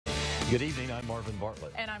Good evening, I'm Marvin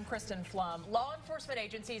Bartlett. And I'm Kristen Flum. Law enforcement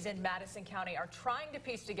agencies in Madison County are trying to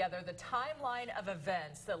piece together the timeline of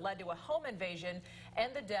events that led to a home invasion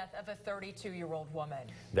and the death of a 32-year-old woman.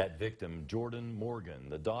 That victim, Jordan Morgan,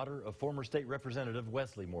 the daughter of former state representative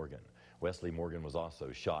Wesley Morgan. Wesley Morgan was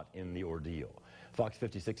also shot in the ordeal. Fox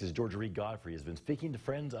 56's Georgia Reed Godfrey has been speaking to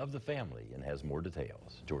friends of the family and has more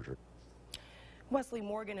details. Georgia. Wesley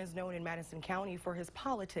Morgan is known in Madison County for his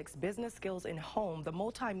politics, business skills, and home. The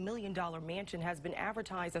multi-million-dollar mansion has been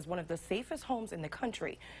advertised as one of the safest homes in the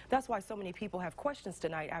country. That's why so many people have questions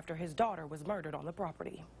tonight after his daughter was murdered on the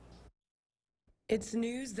property. It's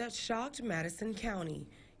news that shocked Madison County.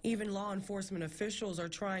 Even law enforcement officials are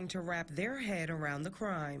trying to wrap their head around the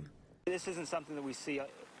crime. This isn't something that we see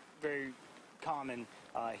very common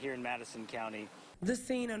here in Madison County. The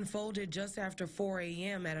scene unfolded just after 4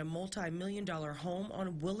 a.m. at a multi-million-dollar home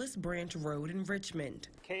on Willis Branch Road in Richmond.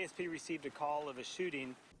 KSP received a call of a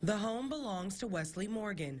shooting. The home belongs to Wesley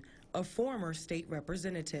Morgan, a former state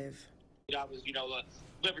representative. I was, the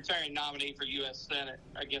Libertarian nominee for U.S. Senate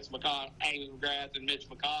against Amy McGrath and Mitch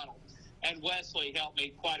McConnell. And Wesley helped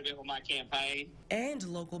me quite a bit with my campaign. And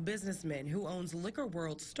local businessman who owns Liquor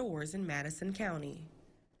World stores in Madison County.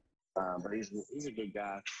 But he's a good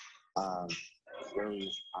guy.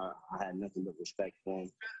 Really, I had nothing but respect for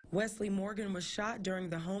him. Wesley Morgan was shot during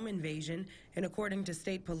the home invasion and, according to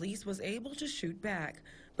state police, was able to shoot back.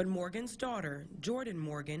 But Morgan's daughter, Jordan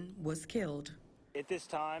Morgan, was killed. At this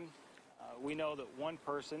time, we know that one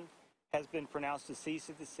person has been pronounced deceased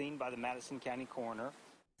at the scene by the Madison County coroner.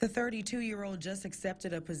 The 32-year-old just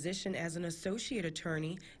accepted a position as an associate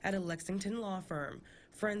attorney at a Lexington law firm.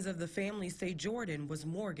 Friends of the family say Jordan was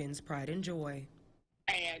Morgan's pride and joy.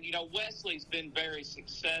 And, Wesley's been very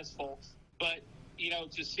successful, but,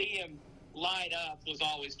 to see him light up was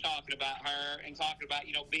always talking about her and talking about,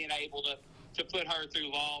 being able to put her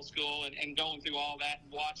through law school and going through all that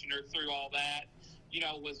and watching her through all that,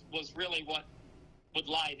 was really what would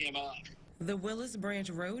light him up. The Willis Branch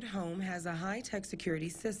Road home has a high-tech security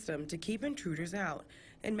system to keep intruders out,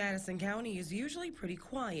 and Madison County is usually pretty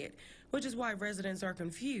quiet, which is why residents are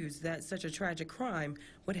confused that such a tragic crime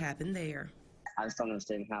would happen there. I just don't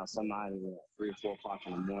understand how somebody at 3 or 4 o'clock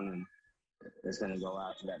in the morning is going to go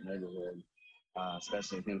out to that neighborhood,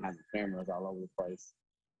 especially if him having cameras all over the place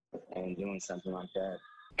and doing something like that.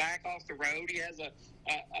 Back off the road, he has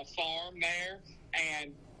a farm there,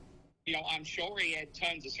 and, I'm sure he had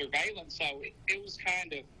tons of surveillance, so it was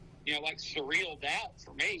kind of, like surreal doubt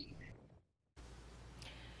for me.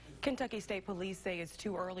 Kentucky State Police say it's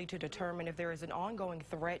too early to determine if there is an ongoing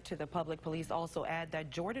threat to the public. Police also add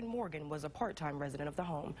that Jordan Morgan was a part-time resident of the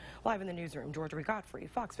home. Live in the newsroom, Georgia Reed Godfrey,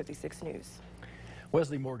 Fox 56 News.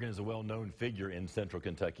 Wesley Morgan is a well-known figure in central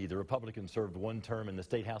Kentucky. The Republican served one term in the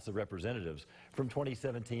State House of Representatives from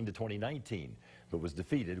 2017 to 2019, but was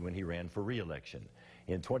defeated when he ran for re-election.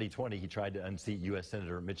 In 2020, he tried to unseat U.S.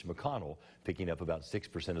 Senator Mitch McConnell, picking up about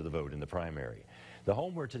 6% of the vote in the primary. The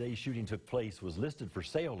home where today's shooting took place was listed for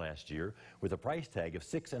sale last year with a price tag of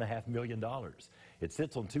 $6.5 million. It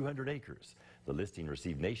sits on 200 acres. The listing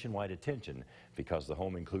received nationwide attention because the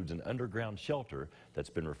home includes an underground shelter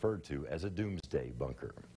that's been referred to as a doomsday bunker.